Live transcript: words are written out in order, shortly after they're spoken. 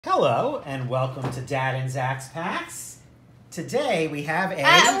Hello, and welcome to Dad and Zach's Packs. Today we have a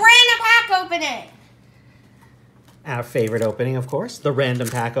random pack opening. Our favorite opening, of course, the random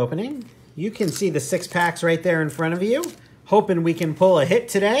pack opening. You can see the 6 packs right there in front of you. Hoping we can pull a hit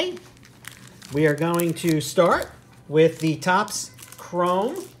today. We are going to start with the Topps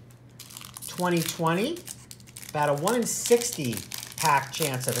Chrome 2020. About a 1 in 60 pack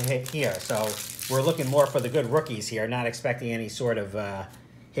chance of a hit here. So we're looking more for the good rookies here, not expecting any sort of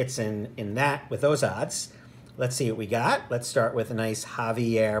hits in that with those odds. Let's see what we got. Let's start with a nice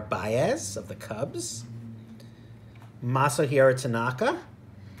Javier Baez of the Cubs. Masahiro Tanaka.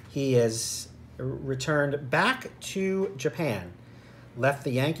 He is returned back to Japan. Left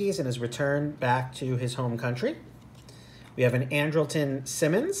the Yankees and has returned back to his home country. We have an Andrelton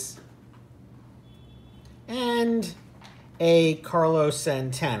Simmons. And a Carlos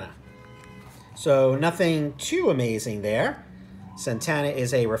Santana. So nothing too amazing there. Santana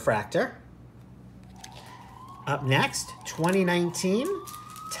is a refractor. Up next, 2019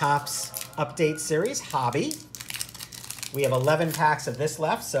 Topps Update Series Hobby. We have 11 packs of this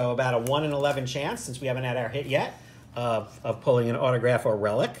left, so about a 1 in 11 chance, since we haven't had our hit yet, of pulling an autograph or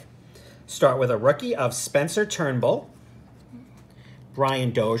relic. Start with a rookie of Spencer Turnbull.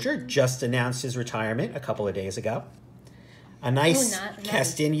 Brian Dozier just announced his retirement a couple of days ago. A nice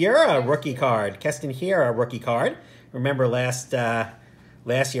Keston Hiura rookie card. Keston Hiura rookie card. Remember last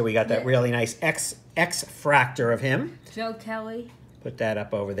year we got that really nice X-fractor of him. Joe Kelly. Put that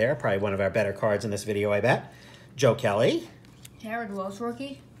up over there. Probably one of our better cards in this video, I bet. Joe Kelly. Jared Wells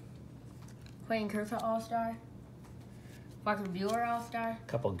rookie. Clayton Kershaw All-Star. Walker Buehler All-Star.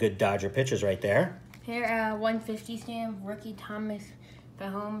 Couple good Dodger pitchers right there. Here, 150 stamp. Rookie Thomas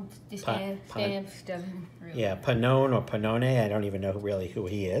Mahomes. The stamps doesn't really. Yeah, Pannone or Pannone. I don't even know really who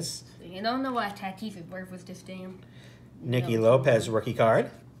he is. You don't know what Tatis is worth with the stamp. Nicky Lopez rookie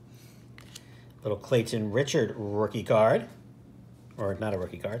card. Little Clayton Richard rookie card. Or not a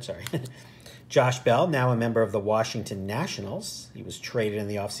rookie card, sorry. Josh Bell, now a member of the Washington Nationals. He was traded in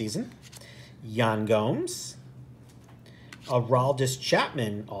the offseason. Yan Gomes. A Aroldis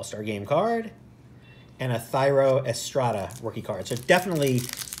Chapman All-Star Game card. And a Thairo Estrada rookie card. So definitely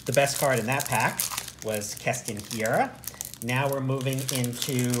the best card in that pack was Keston Hiura. Now we're moving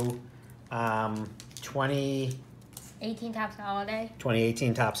into 2018 Topps Holiday.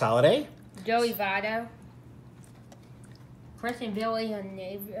 2018 Topps Holiday. Joey Votto. Christian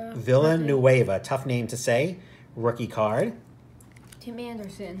Villanueva. Villanueva, tough name to say. Rookie card. Tim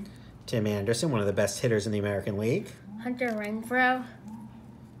Anderson. Tim Anderson, one of the best hitters in the American League. Hunter Renfroe.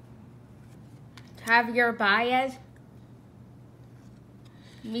 Javier Baez.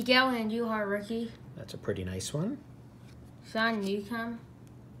 Miguel Andujar rookie. That's a pretty nice one. Sean Newcomb.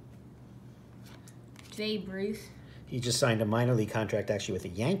 Jay Bruce. He just signed a minor league contract actually with the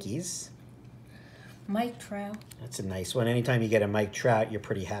Yankees. Mike Trout. That's a nice one. Anytime you get a Mike Trout, you're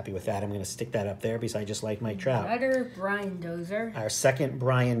pretty happy with that. I'm going to stick that up there because I just like Mike Trout. Another Brian Dozier. Our second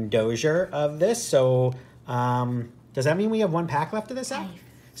Brian Dozier of this. So does that mean we have 1 pack left of this out?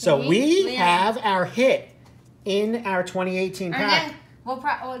 So we have our hit in our 2018 pack. And then we'll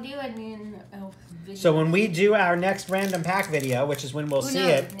do it in video. So when we do our next random pack video, which is when we'll see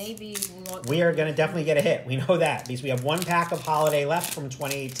it, maybe we are going to definitely get a hit. We know that because we have 1 pack of Holiday left from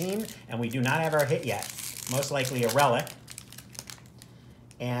 2018, and we do not have our hit yet. Most likely a relic.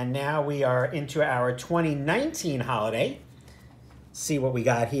 And now we are into our 2019 Holiday. See what we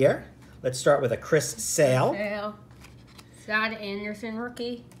got here. Let's start with a Chris Sale. Scott Anderson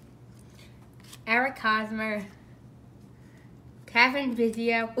rookie. Eric Hosmer. Kevin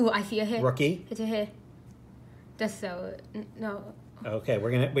Vizio. Oh, I see a hit. Rookie. It's a hit. Just so no. Okay,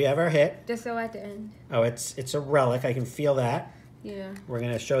 we have our hit. Just so at the end. Oh, it's a relic. I can feel that. Yeah. We're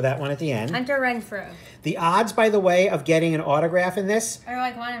going to show that one at the end. Hunter Renfroe. The odds, by the way, of getting an autograph in this are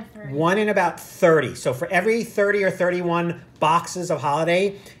like 1 in 30. 1 in about 30. So for every 30 or 31 boxes of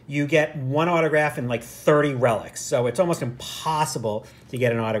Holiday, you get 1 autograph and like 30 relics. So it's almost impossible to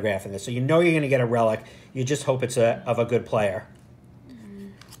get an autograph in this. So you know you're going to get a relic. You just hope it's of a good player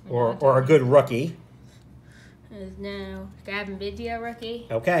or a good rookie. Is now Gavin Biggio rookie.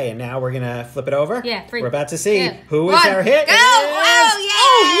 Okay, and now we're going to flip it over. Yeah, We're about to see who is 1. our hit. Go! Oh, yeah!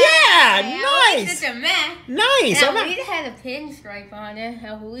 Oh, yeah! Nice! It's a meh. Nice! At least it had a pinstripe on it.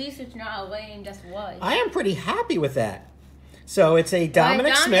 At least it's not a lame, just white. I am pretty happy with that. So it's a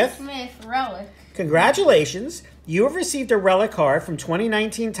Dominic Smith relic. Congratulations. You have received a relic card from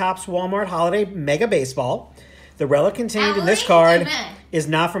 2019 Topps Walmart Holiday Mega Baseball. The relic contained in this card is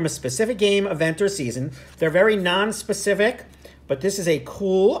not from a specific game, event, or season. They're very non-specific, but this is a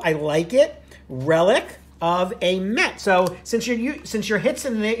cool, I like it, relic of a Met. So since your hits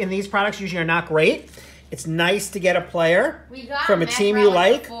in these products usually are not great, it's nice to get a player from a team you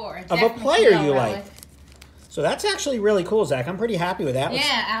like of a player you like. So that's actually really cool, Zach. I'm pretty happy with that.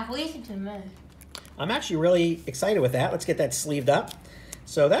 Yeah, at least it's a Met. I'm actually really excited with that. Let's get that sleeved up.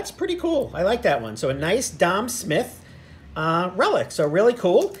 So that's pretty cool. I like that one. So a nice Dom Smith relic. So really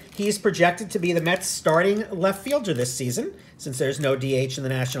cool. He's projected to be the Mets' starting left fielder this season, since there's no DH in the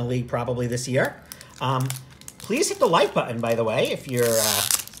National League probably this year. Please hit the like button, by the way. If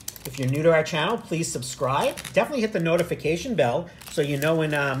you're new to our channel, please subscribe. Definitely hit the notification bell so you know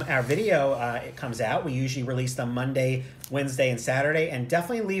when our video it comes out. We usually release them Monday, Wednesday, and Saturday. And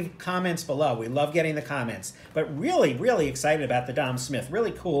definitely leave comments below. We love getting the comments. But really, really excited about the Dom Smith.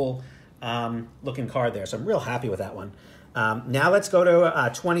 Really cool looking card there. So I'm real happy with that one. Now let's go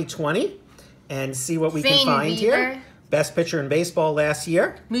to 2020 and see what we can find here. Best pitcher in baseball last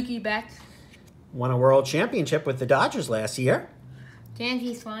year. Mookie Betts. Won a world championship with the Dodgers last year.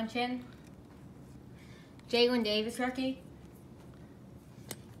 Dansby Swanson. Jalen Davis rookie.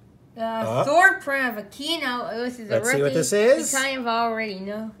 Sword print of Aquino. This is a Let's rookie. see what this is. You kind of already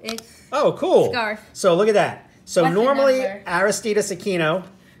know. It's cool. Scarf. So look at that. So What's the normally number? Aristides Aquino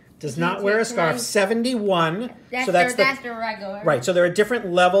does not wear a scarf. 71. That's So that's the regular. Right. So there are different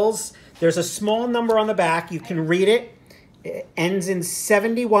levels. There's a small number on the back. You can read it. It ends in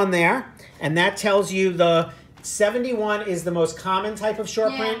 71 there, and that tells you the 71 is the most common type of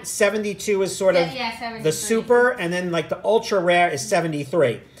short print. 72 is sort of the super, and then like the ultra rare is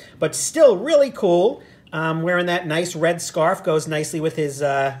 73. But still really cool. Wearing that nice red scarf goes nicely with his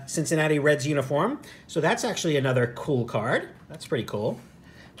Cincinnati Reds uniform. So that's actually another cool card. That's pretty cool.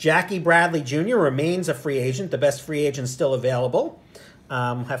 Jackie Bradley Jr. remains a free agent, the best free agent still available.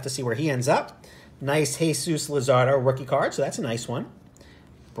 We'll have to see where he ends up. Nice Jesus Luzardo rookie card, so that's a nice one.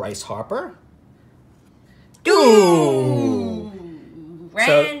 Bryce Harper. Ooh!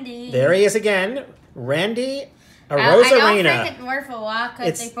 Randy. So there he is again. Randy Arozarena. I don't think it's worth a lot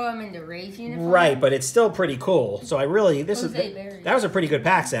because they put him in the Rays uniform. Right, but it's still pretty cool. So I really, that was a pretty good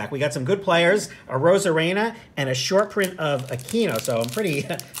pack, Zach. We got some good players, Arozarena, and a short print of Aquino. So I'm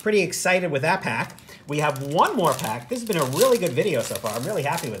pretty excited with that pack. We have one more pack. This has been a really good video so far. I'm really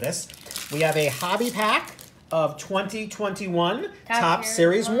happy with this. We have a hobby pack of 2021 Top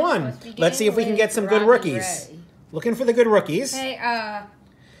Series 1. Let's see if we can get some good rookies. Looking for the good rookies. Hey,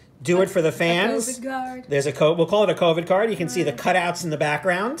 do it for the fans. COVID card. There's a we'll call it a COVID card. You can see the cutouts in the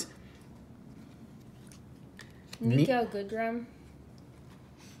background. Nico Goodrum.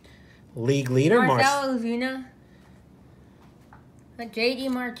 League leader Marcelo Ozuna. JD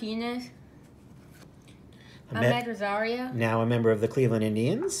Martinez. Ahmed Rosario. Now a member of the Cleveland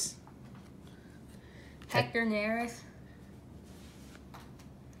Indians. Hector Neris.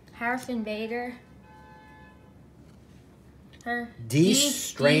 Harrison Bader. D.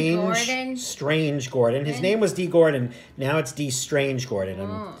 Strange Gordon. His name was D. Gordon. Now it's D. Strange Gordon.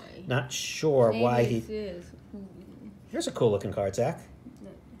 I'm not sure why he... Here's a cool looking card, Zach.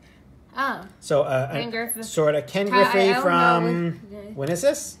 Oh. So, Ken Griffey. Sort of Ken Griffey from... When is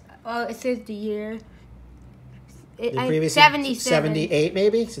this? Oh, it says the year. The previous 77. 78,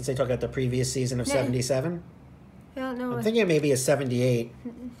 maybe? Since they talked about the previous season of 77? I don't know. I'm thinking it maybe a 78.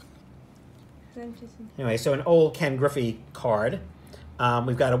 Anyway, so an old Ken Griffey card.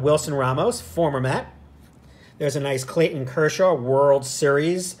 We've got a Wilson Ramos, former Met. There's a nice Clayton Kershaw World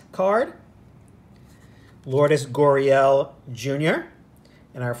Series card. Lourdes Gurriel Jr.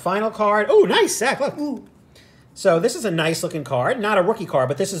 And our final card. Oh, nice, Zach, look. Ooh. So this is a nice looking card. Not a rookie card,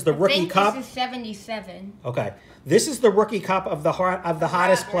 but this is the Rookie Cup. This is 77. Okay. This is the Rookie Cup of the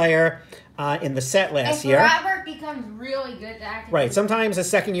hottest player in the set last year. Robert becomes really good, right. Sometimes a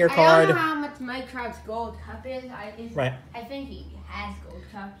second-year card. I don't know how much Mike Trout's Gold Cup is. Right. I think he has Gold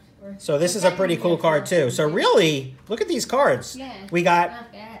Cups. So this is a pretty cool card too. So really, look at these cards. Yeah. We got.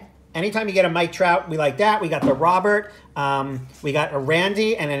 Not bad. Anytime you get a Mike Trout, we like that. We got the Robert. We got a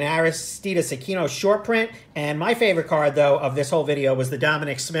Randy and an Aristides Aquino short print. And my favorite card, though, of this whole video was the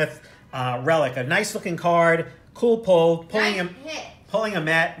Dominic Smith relic. A nice-looking card. Cool pull. Pulling a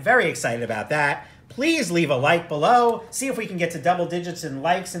Met. Very excited about that. Please leave a like below. See if we can get to double digits in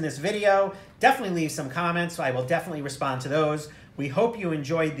likes in this video. Definitely leave some comments. I will definitely respond to those. We hope you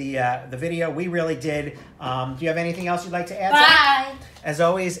enjoyed the video. We really did. Do you have anything else you'd like to add? Bye. As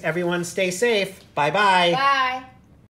always, everyone stay safe. Bye-bye. Bye.